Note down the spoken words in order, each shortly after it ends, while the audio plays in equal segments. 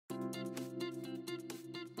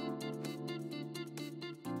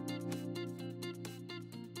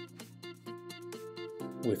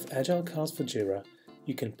With Agile Cards for JIRA,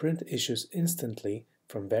 you can print issues instantly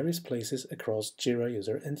from various places across JIRA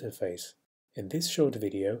user interface. In this short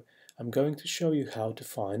video, I'm going to show you how to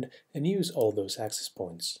find and use all those access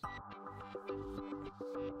points.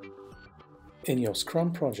 In your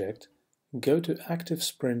Scrum project, go to Active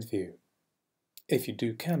Sprint View. If you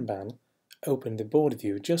do Kanban, open the board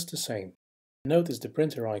view just the same. Notice the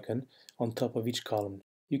printer icon on top of each column.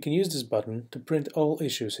 You can use this button to print all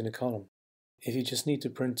issues in a column. If you just need to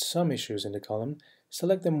print some issues in the column,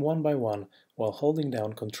 select them one by one while holding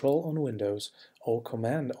down Ctrl on Windows or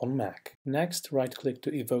Command on Mac. Next, right-click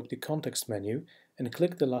to evoke the context menu and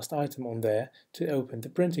click the last item on there to open the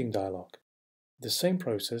printing dialog. The same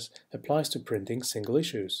process applies to printing single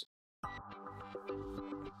issues.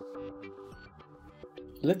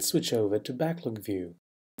 Let's switch over to Backlog view.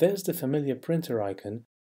 There's the familiar printer icon.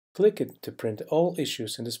 Click it to print all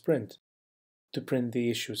issues in the sprint. To print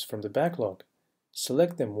the issues from the backlog,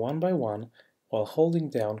 select them one by one while holding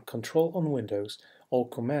down Ctrl on Windows or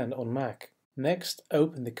Command on Mac. Next,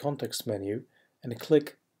 open the context menu and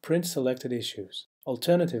click Print Selected Issues.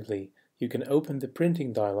 Alternatively, you can open the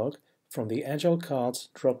printing dialog from the Agile Cards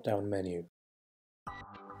drop-down menu.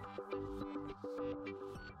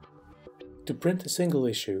 To print a single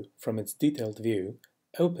issue from its detailed view,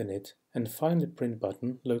 open it and find the print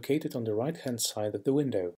button located on the right-hand side of the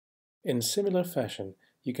window. In similar fashion,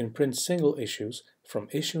 you can print single issues from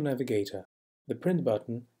Issue Navigator. The print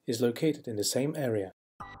button is located in the same area.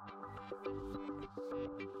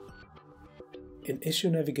 In Issue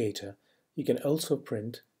Navigator, you can also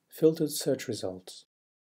print filtered search results.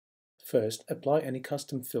 First, apply any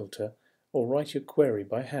custom filter or write your query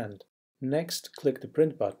by hand. Next, click the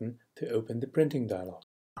print button to open the printing dialog.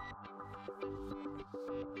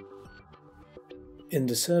 In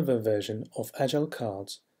the server version of Agile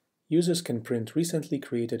Cards, users can print recently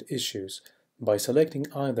created issues by selecting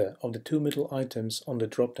either of the two middle items on the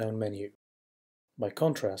drop-down menu. By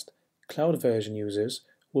contrast, cloud version users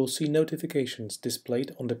will see notifications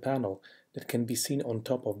displayed on the panel that can be seen on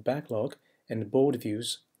top of Backlog and board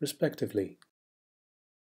views, respectively.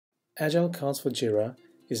 Agile Cards for JIRA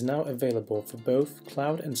is now available for both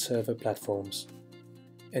cloud and server platforms.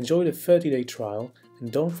 Enjoy the 30-day trial and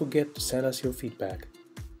don't forget to send us your feedback.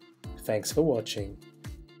 Thanks for watching.